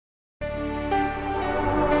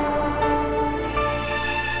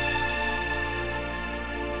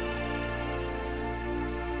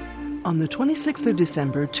On the 26th of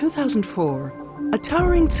December 2004, a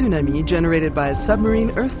towering tsunami generated by a submarine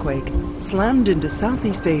earthquake slammed into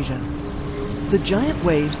Southeast Asia. The giant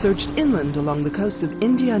wave surged inland along the coasts of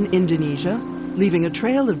India and Indonesia, leaving a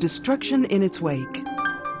trail of destruction in its wake.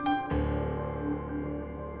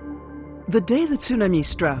 The day the tsunami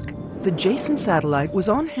struck, the Jason satellite was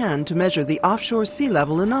on hand to measure the offshore sea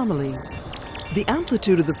level anomaly. The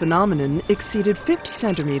amplitude of the phenomenon exceeded 50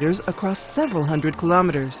 centimeters across several hundred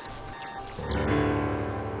kilometers.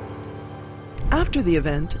 After the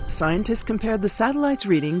event, scientists compared the satellite's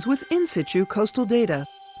readings with in-situ coastal data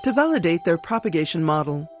to validate their propagation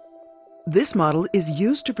model. This model is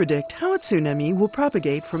used to predict how a tsunami will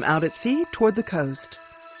propagate from out at sea toward the coast.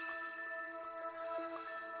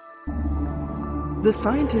 The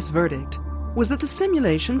scientists' verdict was that the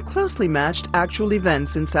simulation closely matched actual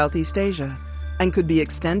events in Southeast Asia and could be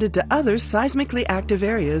extended to other seismically active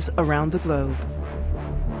areas around the globe.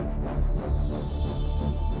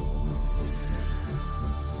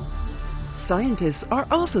 Scientists are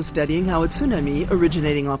also studying how a tsunami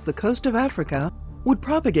originating off the coast of Africa would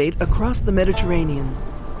propagate across the Mediterranean.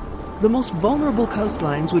 The most vulnerable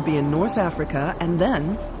coastlines would be in North Africa and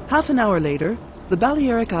then, half an hour later, the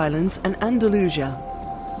Balearic Islands and Andalusia.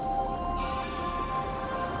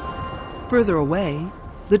 Further away,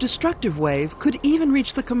 the destructive wave could even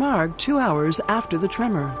reach the Camargue 2 hours after the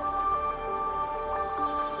tremor.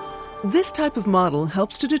 This type of model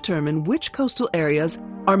helps to determine which coastal areas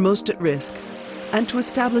are most at risk and to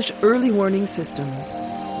establish early warning systems.